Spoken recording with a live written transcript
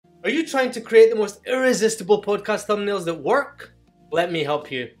Are you trying to create the most irresistible podcast thumbnails that work? Let me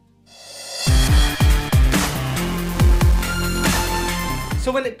help you.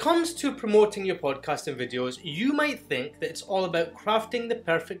 So when it comes to promoting your podcast and videos, you might think that it's all about crafting the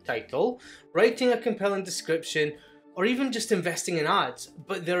perfect title, writing a compelling description, or even just investing in ads.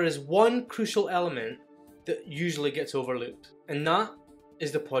 But there is one crucial element that usually gets overlooked, and that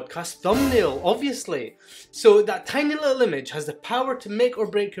is the podcast thumbnail, obviously. So that tiny little image has the power to make or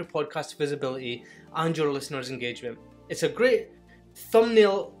break your podcast visibility and your listeners' engagement. It's a great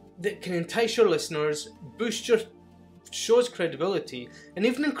thumbnail that can entice your listeners, boost your show's credibility, and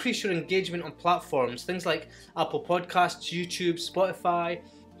even increase your engagement on platforms, things like Apple Podcasts, YouTube, Spotify.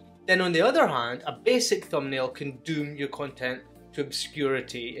 Then on the other hand, a basic thumbnail can doom your content to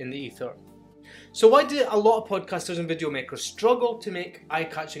obscurity in the ether. So why do a lot of podcasters and video makers struggle to make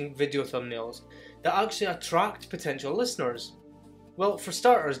eye-catching video thumbnails that actually attract potential listeners? Well, for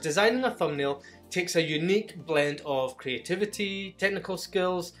starters, designing a thumbnail takes a unique blend of creativity, technical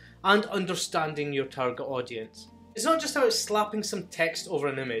skills, and understanding your target audience. It's not just about slapping some text over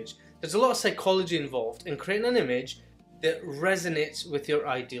an image. There's a lot of psychology involved in creating an image that resonates with your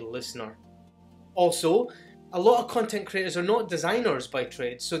ideal listener. Also, a lot of content creators are not designers by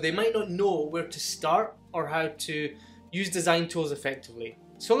trade, so they might not know where to start or how to use design tools effectively.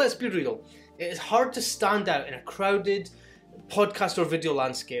 So let's be real, it is hard to stand out in a crowded podcast or video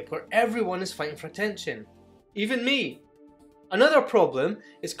landscape where everyone is fighting for attention. Even me. Another problem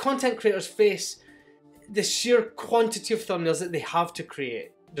is content creators face the sheer quantity of thumbnails that they have to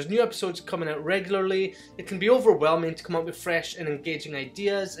create. There's new episodes coming out regularly. It can be overwhelming to come up with fresh and engaging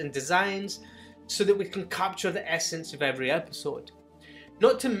ideas and designs so that we can capture the essence of every episode.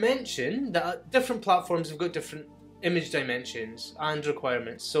 Not to mention that different platforms have got different image dimensions and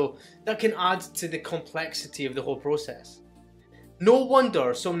requirements, so that can add to the complexity of the whole process. No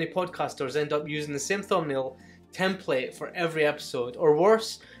wonder so many podcasters end up using the same thumbnail template for every episode, or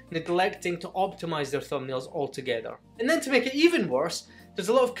worse, neglecting to optimize their thumbnails altogether. And then to make it even worse, there's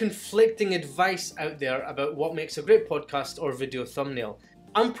a lot of conflicting advice out there about what makes a great podcast or video thumbnail.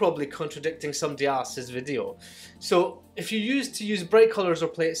 I'm probably contradicting somebody else's video. So if you use bright colours or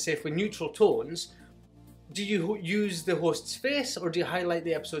play it safe with neutral tones, do you use the host's face or do you highlight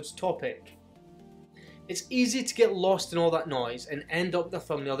the episode's topic? It's easy to get lost in all that noise and end up with a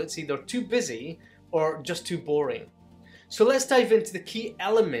thumbnail that's either too busy or just too boring. So let's dive into the key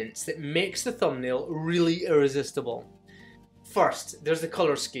elements that makes the thumbnail really irresistible. First, there's the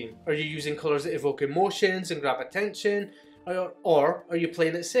colour scheme. Are you using colours that evoke emotions and grab attention? Or are you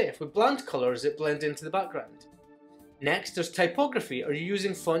playing it safe with bland colours that blend into the background? Next, there's typography. Are you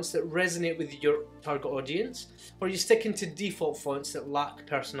using fonts that resonate with your target audience? Or are you sticking to default fonts that lack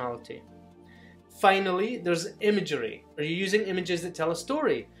personality? Finally, there's imagery. Are you using images that tell a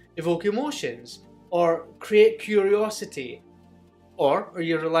story, evoke emotions, or create curiosity? Or are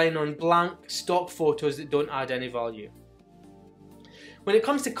you relying on blank stock photos that don't add any value? When it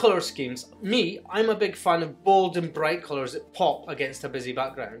comes to colour schemes, I'm a big fan of bold and bright colours that pop against a busy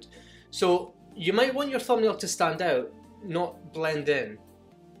background. So you might want your thumbnail to stand out, not blend in.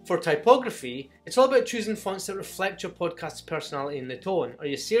 For typography, it's all about choosing fonts that reflect your podcast's personality in the tone. Are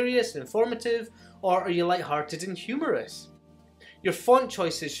you serious and informative, or are you lighthearted and humorous? Your font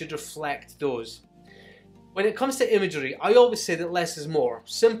choices should reflect those. When it comes to imagery, I always say that less is more.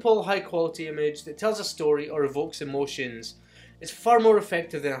 Simple, high quality image that tells a story or evokes emotions. It's far more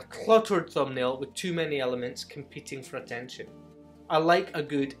effective than a cluttered thumbnail with too many elements competing for attention. I like a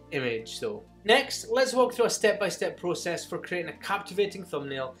good image though. Next, let's walk through a step-by-step process for creating a captivating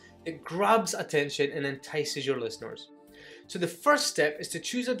thumbnail that grabs attention and entices your listeners. So the first step is to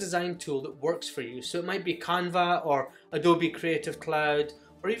choose a design tool that works for you. So it might be Canva or Adobe Creative Cloud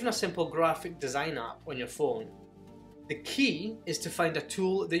or even a simple graphic design app on your phone. The key is to find a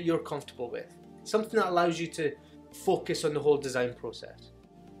tool that you're comfortable with, something that allows you to focus on the whole design process.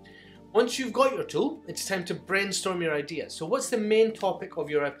 Once you've got your tool, it's time to brainstorm your ideas. So what's the main topic of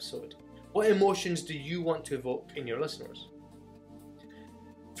your episode? What emotions do you want to evoke in your listeners?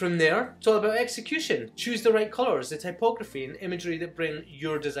 From there, it's all about execution. Choose the right colours, the typography and imagery that bring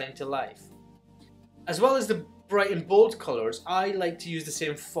your design to life. As well as the bright and bold colours, I like to use the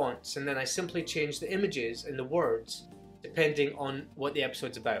same fonts, and then I simply change the images and the words depending on what the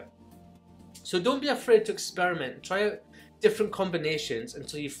episode's about. So don't be afraid to experiment and try out different combinations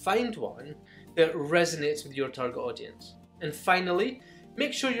until you find one that resonates with your target audience. And finally,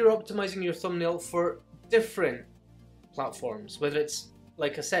 make sure you're optimizing your thumbnail for different platforms, whether it's,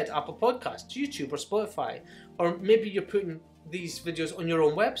 like I said, Apple Podcasts, YouTube or Spotify, or maybe you're putting these videos on your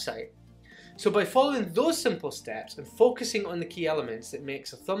own website. So by following those simple steps and focusing on the key elements that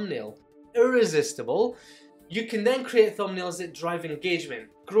makes a thumbnail irresistible, you can then create thumbnails that drive engagement,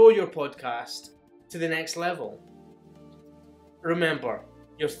 grow your podcast to the next level. Remember,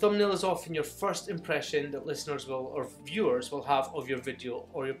 your thumbnail is often your first impression that listeners will or viewers will have of your video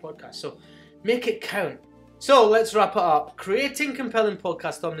or your podcast. So make it count. So let's wrap it up. Creating compelling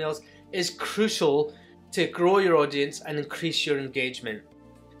podcast thumbnails is crucial to grow your audience and increase your engagement.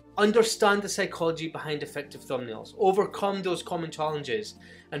 Understand the psychology behind effective thumbnails, overcome those common challenges,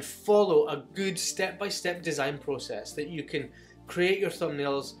 and follow a good step-by-step design process that you can create your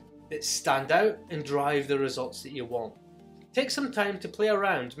thumbnails that stand out and drive the results that you want. Take some time to play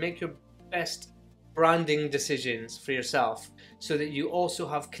around, make your best branding decisions for yourself so that you also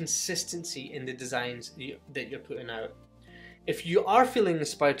have consistency in the designs that you're putting out. If you are feeling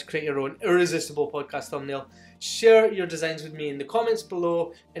inspired to create your own irresistible podcast thumbnail, share your designs with me in the comments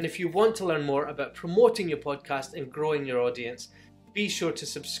below. And if you want to learn more about promoting your podcast and growing your audience, be sure to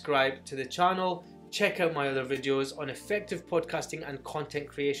subscribe to the channel. Check out my other videos on effective podcasting and content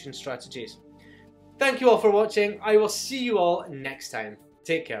creation strategies. Thank you all for watching. I will see you all next time.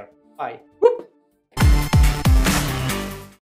 Take care. Bye.